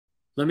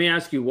Let me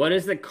ask you, what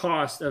is the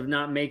cost of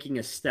not making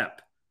a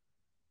step?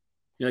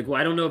 You're like,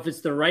 well, I don't know if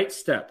it's the right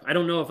step. I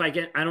don't know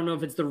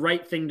if it's the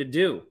right thing to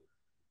do.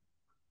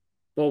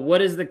 Well, what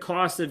is the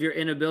cost of your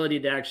inability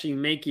to actually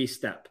make a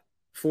step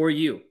for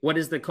you? What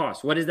is the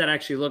cost? What does that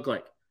actually look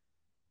like?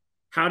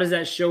 How does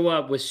that show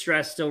up with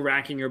stress still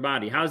racking your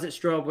body? How does it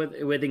show up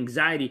with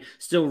anxiety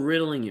still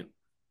riddling you?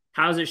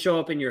 How does it show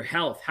up in your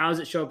health? How does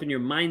it show up in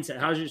your mindset?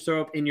 How does it show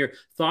up in your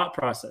thought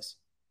process?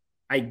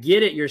 I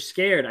get it. You're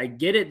scared. I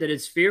get it that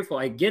it's fearful.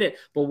 I get it.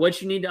 But what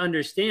you need to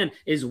understand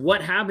is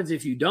what happens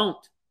if you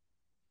don't.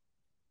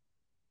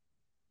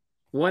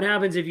 What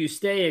happens if you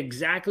stay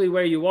exactly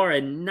where you are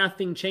and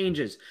nothing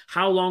changes?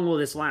 How long will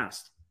this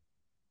last?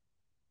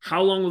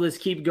 How long will this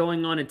keep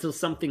going on until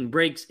something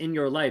breaks in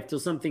your life, till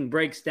something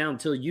breaks down,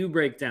 till you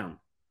break down?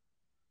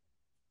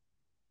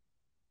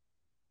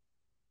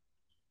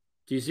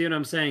 Do you see what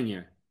I'm saying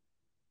here?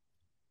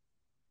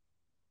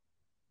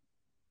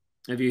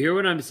 If you hear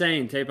what I'm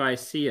saying, type I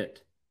see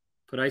it.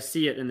 Put I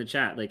see it in the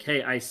chat. Like,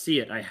 hey, I see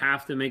it. I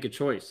have to make a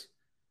choice.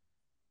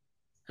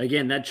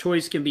 Again, that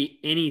choice can be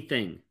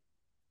anything.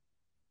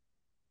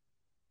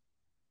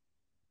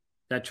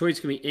 That choice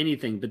can be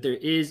anything, but there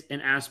is an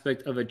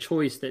aspect of a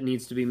choice that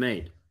needs to be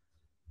made.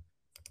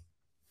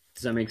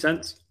 Does that make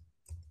sense?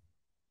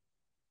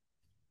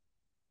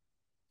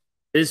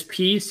 This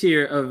piece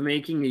here of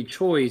making a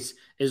choice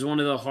is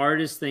one of the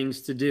hardest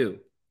things to do.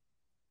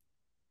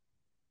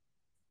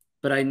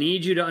 But I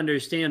need you to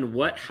understand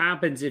what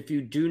happens if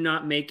you do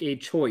not make a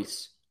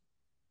choice.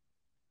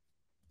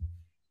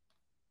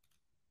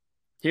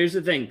 Here's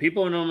the thing.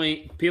 People are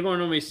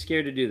normally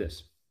scared to do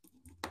this.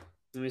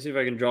 Let me see if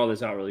I can draw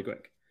this out really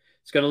quick.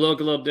 It's going to look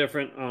a little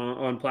different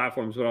on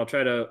platforms, but I'll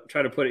try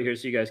to put it here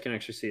so you guys can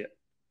actually see it.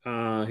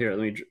 Here,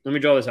 let me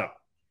draw this out.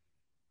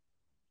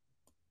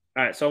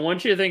 All right, so I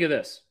want you to think of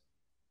this.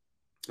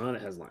 Oh,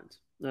 that has lines.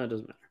 No, it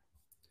doesn't matter.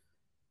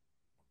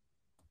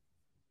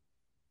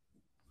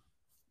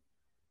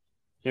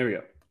 Here we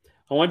go.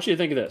 I want you to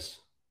think of this.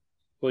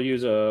 We'll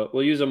use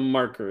a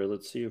marker.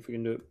 Let's see if we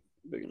can do it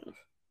big enough.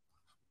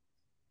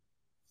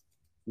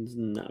 It's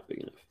not big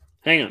enough.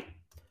 Hang on.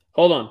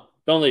 Hold on.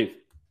 Don't leave.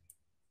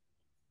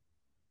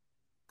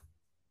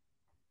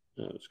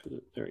 No,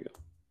 there we go.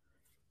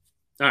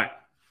 All right.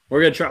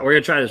 We're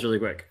gonna try this really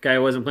quick. Okay. I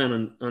wasn't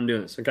planning on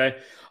doing this. Okay.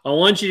 I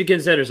want you to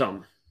consider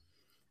something.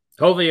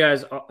 Hopefully you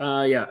guys,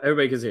 yeah,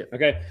 everybody can see it.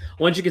 Okay.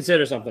 I want you to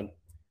consider something.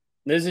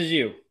 This is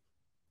you.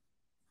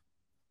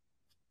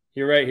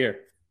 You're right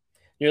here.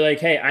 You're like,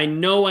 hey, I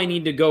know I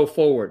need to go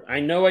forward. I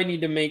know I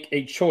need to make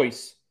a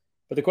choice.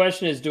 But the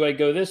question is, do I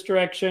go this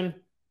direction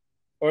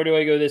or do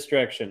I go this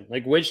direction?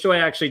 Like, which do I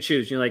actually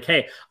choose? You're like,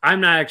 hey,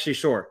 I'm not actually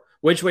sure.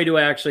 Which way do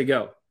I actually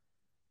go?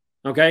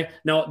 Okay.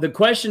 Now, the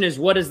question is,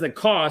 what is the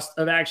cost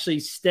of actually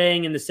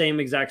staying in the same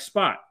exact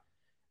spot?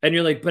 And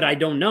you're like, but I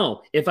don't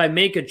know. If I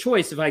make a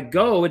choice, if I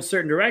go in a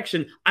certain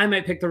direction, I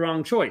might pick the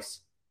wrong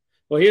choice.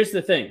 Well, here's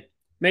the thing.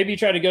 Maybe you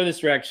try to go this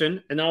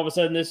direction, and all of a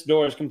sudden this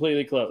door is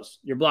completely closed.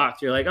 You're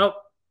blocked. You're like, oh,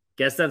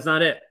 guess that's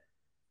not it.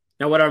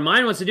 Now, what our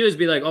mind wants to do is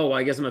be like, oh, well,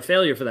 I guess I'm a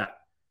failure for that.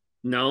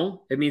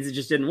 No, it means it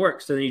just didn't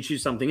work. So then you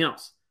choose something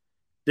else.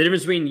 The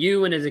difference between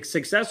you and a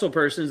successful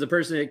person is the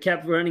person that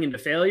kept running into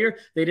failure.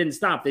 They didn't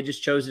stop. They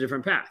just chose a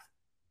different path.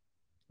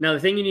 Now, the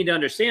thing you need to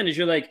understand is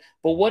you're like,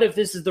 but what if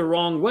this is the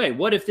wrong way?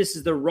 What if this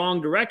is the wrong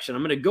direction?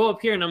 I'm going to go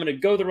up here and I'm going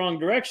to go the wrong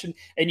direction.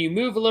 And you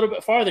move a little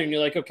bit farther and you're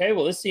like, okay,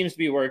 well, this seems to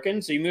be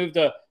working. So you move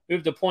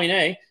to point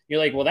A. You're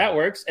like, well, that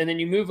works. And then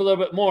you move a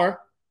little bit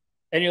more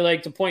and you're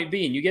like to point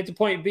B. And you get to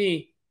point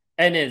B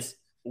and it's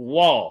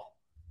wall.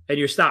 And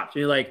you're stopped.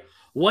 And you're like,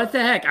 what the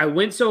heck? I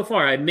went so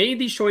far. I made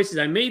these choices.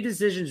 I made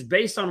decisions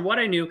based on what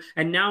I knew.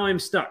 And now I'm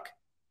stuck.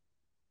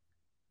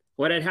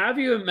 What I'd have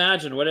you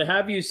imagine, what I'd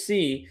have you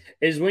see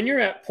is when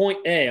you're at point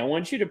A, I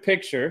want you to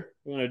picture,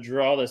 I'm going to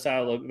draw this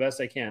out the best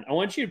I can. I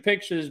want you to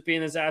picture this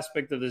being this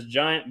aspect of this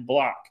giant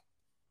block.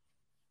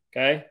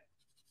 Okay?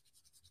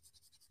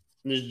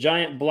 This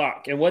giant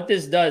block. And what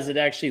this does, it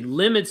actually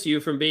limits you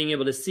from being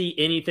able to see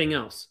anything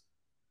else.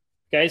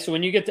 Okay, so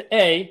when you get to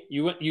A,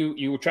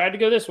 you tried to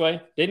go this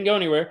way, didn't go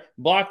anywhere,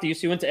 blocked you,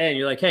 so you went to A, and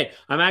you're like, hey,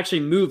 I'm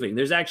actually moving.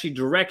 There's actually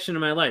direction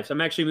in my life. So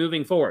I'm actually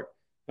moving forward.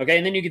 Okay,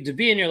 and then you get to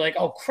B and you're like,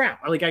 oh,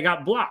 crap, like I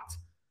got blocked.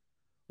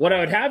 What I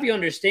would have you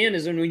understand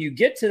is when you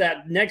get to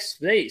that next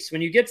space,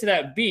 when you get to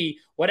that B,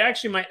 what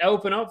actually might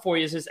open up for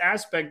you is this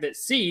aspect that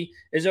C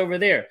is over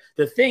there.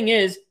 The thing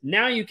is,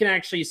 now you can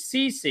actually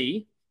see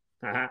C.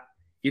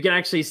 You can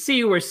actually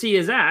see where C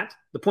is at,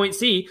 the point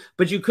C,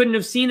 but you couldn't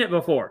have seen it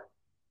before.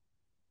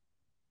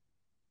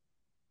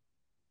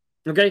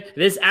 Okay,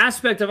 this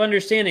aspect of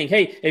understanding,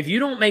 hey, if you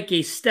don't make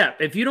a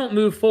step, if you don't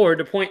move forward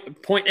to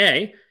point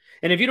A,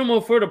 and if you don't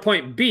move forward to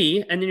point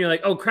B, and then you're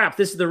like, oh, crap,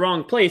 this is the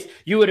wrong place,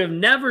 you would have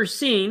never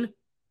seen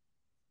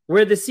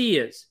where the C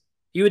is.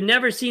 You had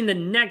never seen the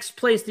next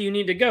place that you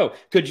need to go.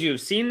 Could you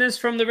have seen this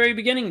from the very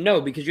beginning?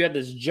 No, because you had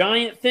this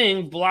giant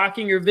thing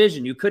blocking your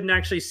vision. You couldn't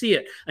actually see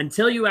it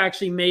until you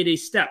actually made a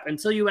step,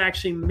 until you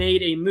actually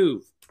made a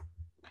move.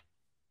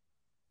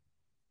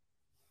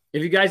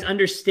 If you guys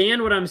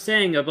understand what I'm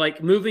saying of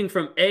like moving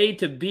from A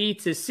to B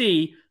to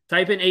C,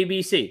 type in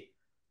ABC.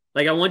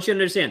 Like I want you to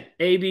understand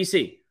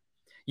ABC.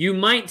 You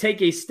might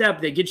take a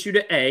step that gets you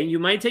to A. You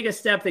might take a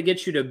step that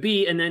gets you to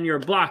B, and then you're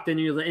blocked. And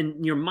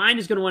your mind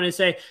is going to want to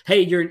say,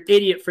 hey, you're an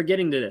idiot for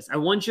getting to this. I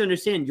want you to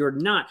understand you're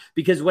not,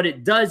 because what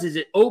it does is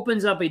it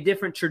opens up a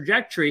different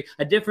trajectory,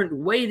 a different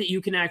way that you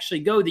can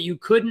actually go that you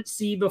couldn't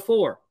see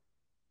before.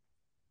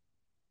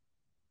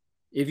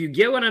 If you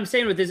get what I'm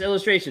saying with this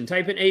illustration,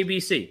 type in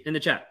ABC in the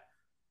chat.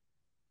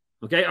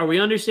 Okay, are we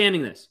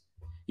understanding this?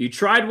 You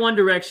tried one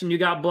direction, you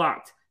got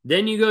blocked.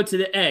 Then you go to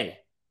the A.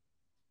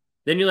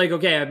 Then you're like,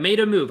 okay, I've made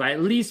a move. I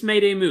at least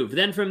made a move.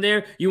 Then from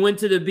there, you went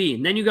to the B,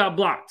 and then you got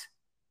blocked.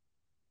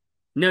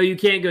 No, you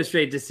can't go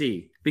straight to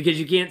C because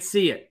you can't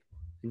see it.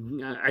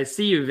 I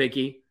see you,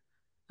 Vicky.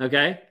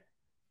 Okay?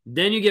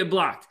 Then you get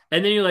blocked.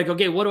 And then you're like,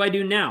 okay, what do I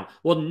do now?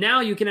 Well,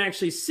 now you can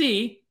actually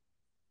see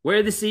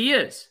where the C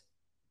is.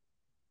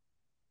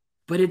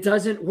 But it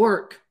doesn't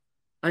work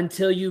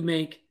until you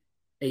make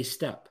a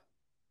step.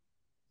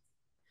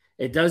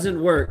 It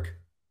doesn't work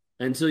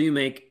until you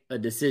make a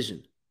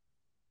decision.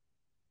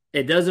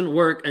 It doesn't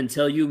work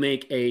until you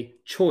make a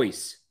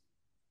choice.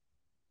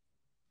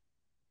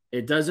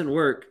 It doesn't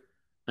work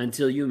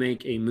until you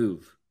make a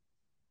move.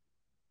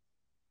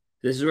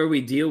 This is where we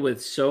deal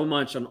with so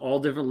much on all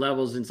different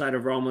levels inside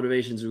of Raw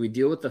Motivations. We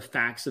deal with the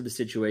facts of the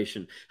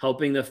situation,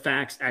 helping the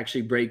facts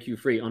actually break you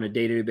free on a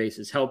day-to-day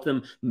basis, help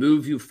them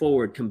move you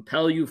forward,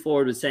 compel you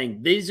forward with saying,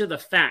 these are the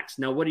facts.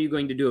 Now, what are you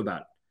going to do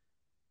about it?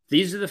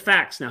 These are the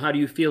facts. Now, how do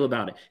you feel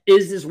about it?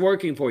 Is this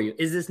working for you?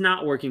 Is this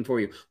not working for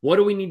you? What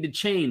do we need to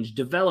change,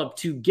 develop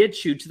to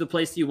get you to the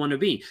place that you want to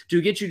be, to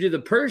get you to the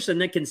person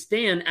that can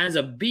stand as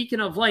a beacon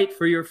of light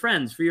for your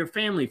friends, for your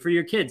family, for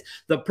your kids,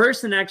 the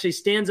person that actually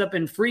stands up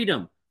in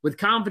freedom with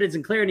confidence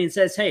and clarity and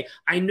says, hey,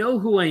 I know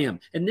who I am,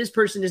 and this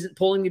person isn't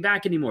pulling me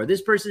back anymore.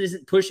 This person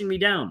isn't pushing me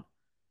down.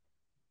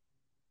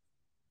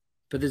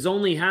 But this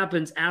only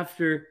happens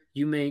after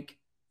you make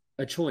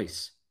a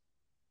choice.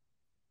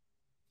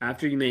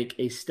 After you make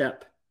a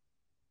step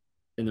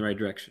in the right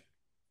direction.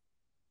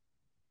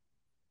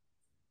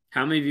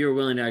 How many of you are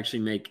willing to actually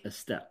make a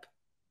step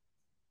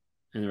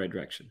in the right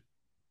direction?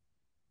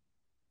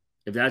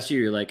 If that's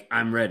you, you're like,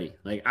 I'm ready.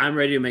 Like, I'm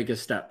ready to make a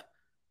step.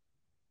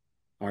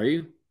 Are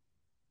you?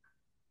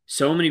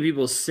 So many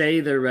people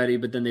say they're ready,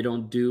 but then they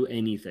don't do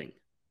anything.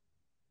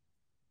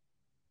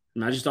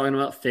 I'm not just talking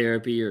about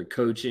therapy or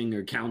coaching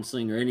or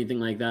counseling or anything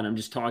like that. I'm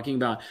just talking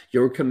about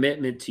your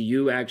commitment to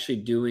you actually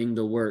doing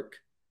the work.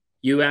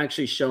 You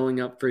actually showing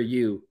up for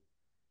you.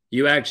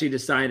 You actually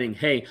deciding,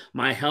 hey,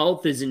 my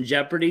health is in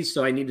jeopardy,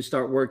 so I need to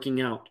start working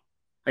out.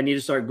 I need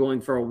to start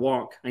going for a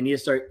walk. I need to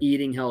start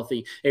eating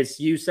healthy. It's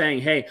you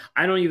saying, hey,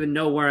 I don't even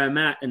know where I'm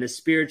at in a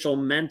spiritual,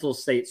 mental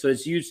state. So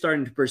it's you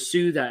starting to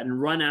pursue that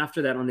and run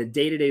after that on a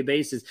day-to-day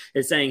basis.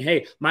 It's saying,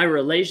 hey, my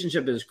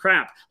relationship is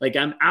crap. Like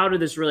I'm out of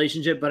this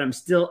relationship, but I'm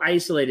still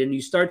isolated. And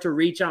you start to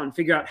reach out and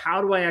figure out, how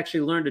do I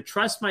actually learn to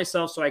trust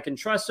myself so I can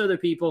trust other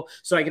people,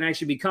 so I can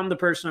actually become the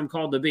person I'm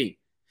called to be?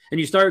 And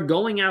you start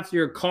going after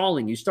your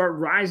calling. You start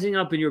rising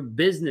up in your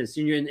business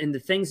and in the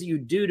things that you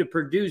do to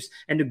produce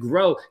and to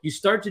grow. You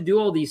start to do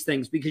all these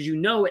things because you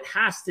know it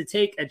has to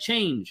take a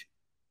change.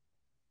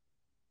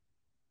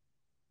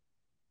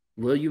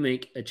 Will you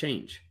make a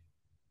change?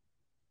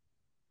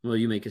 Will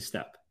you make a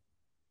step?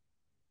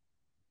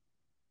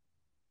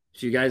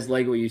 So you guys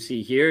like what you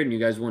see here and you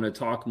guys want to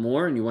talk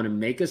more and you want to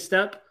make a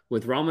step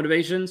with Raw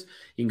Motivations,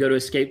 you can go to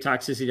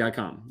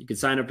escapetoxicity.com. You can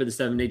sign up for the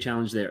 7-day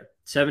challenge there.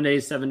 7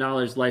 days,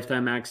 $7,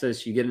 lifetime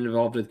access. You get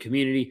involved with the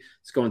community.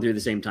 It's going through at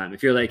the same time.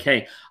 If you're like,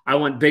 hey, I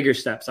want bigger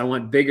steps, I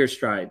want bigger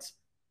strides,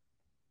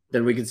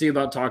 then we can see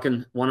about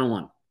talking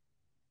one-on-one.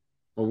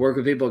 We'll work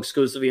with people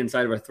exclusively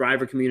inside of our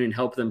Thriver community and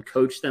help them,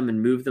 coach them,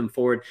 and move them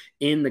forward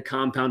in the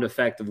compound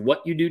effect of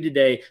what you do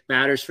today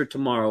matters for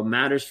tomorrow,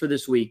 matters for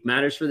this week,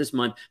 matters for this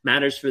month,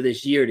 matters for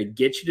this year, to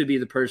get you to be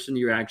the person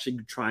you're actually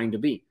trying to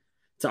be,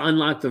 to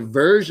unlock the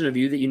version of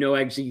you that you know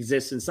actually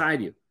exists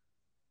inside you.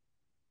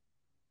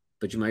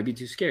 But you might be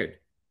too scared.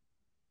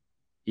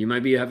 You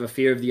might have a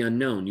fear of the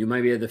unknown. You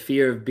might have the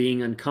fear of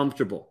being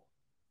uncomfortable.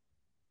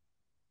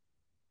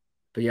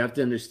 But you have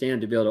to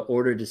understand, to be able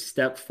to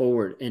step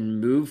forward and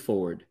move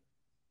forward,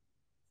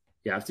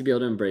 you have to be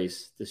able to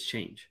embrace this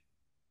change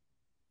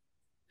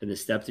and the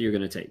step that you're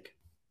going to take.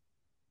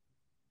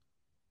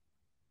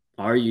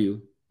 Are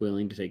you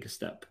willing to take a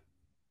step?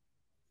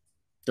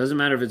 Doesn't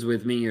matter if it's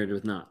with me or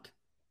with not.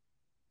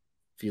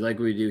 If you like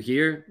what we do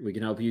here, we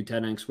can help you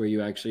 10x where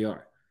you actually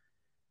are.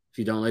 If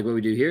you don't like what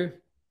we do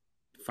here,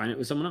 find it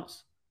with someone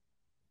else.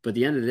 But at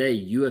the end of the day,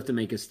 you have to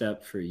make a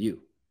step for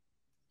you.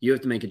 You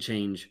have to make a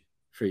change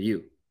for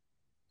you.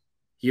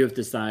 You have to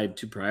decide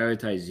to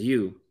prioritize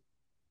you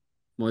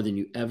more than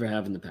you ever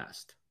have in the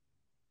past.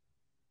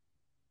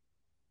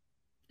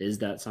 Is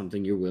that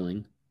something you're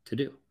willing to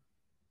do?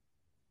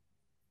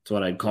 It's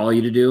what I'd call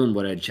you to do and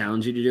what I'd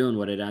challenge you to do and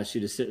what I'd ask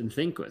you to sit and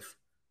think with.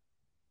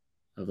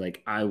 Of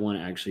like, I want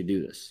to actually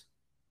do this.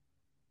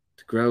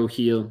 To grow,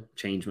 heal,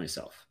 change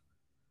myself.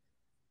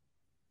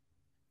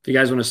 If you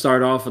guys want to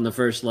start off on the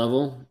first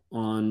level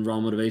on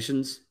Raw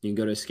Motivations, you can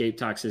go to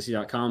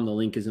escapetoxicity.com. The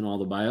link is in all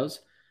the bios.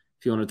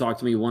 If you want to talk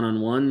to me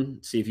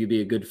one-on-one, see if you'd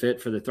be a good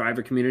fit for the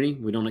Thriver community.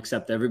 We don't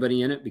accept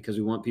everybody in it because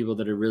we want people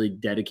that are really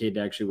dedicated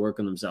to actually work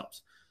on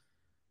themselves.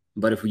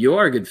 But if you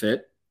are a good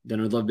fit,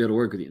 then I'd love to be able to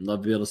work with you. I'd love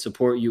to be able to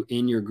support you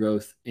in your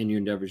growth, in your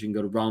endeavors. You can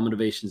go to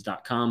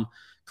rawmotivations.com,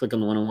 click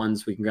on the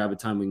one-on-ones. We can grab a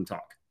time, we can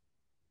talk.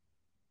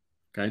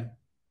 Okay?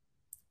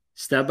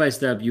 Step by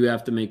step, you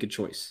have to make a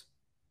choice.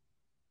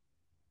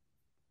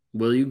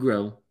 Will you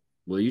grow?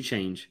 Will you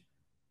change?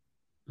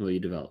 Will you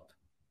develop?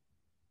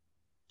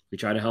 We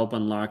try to help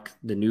unlock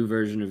the new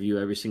version of you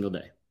every single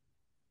day.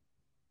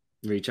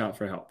 Reach out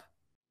for help.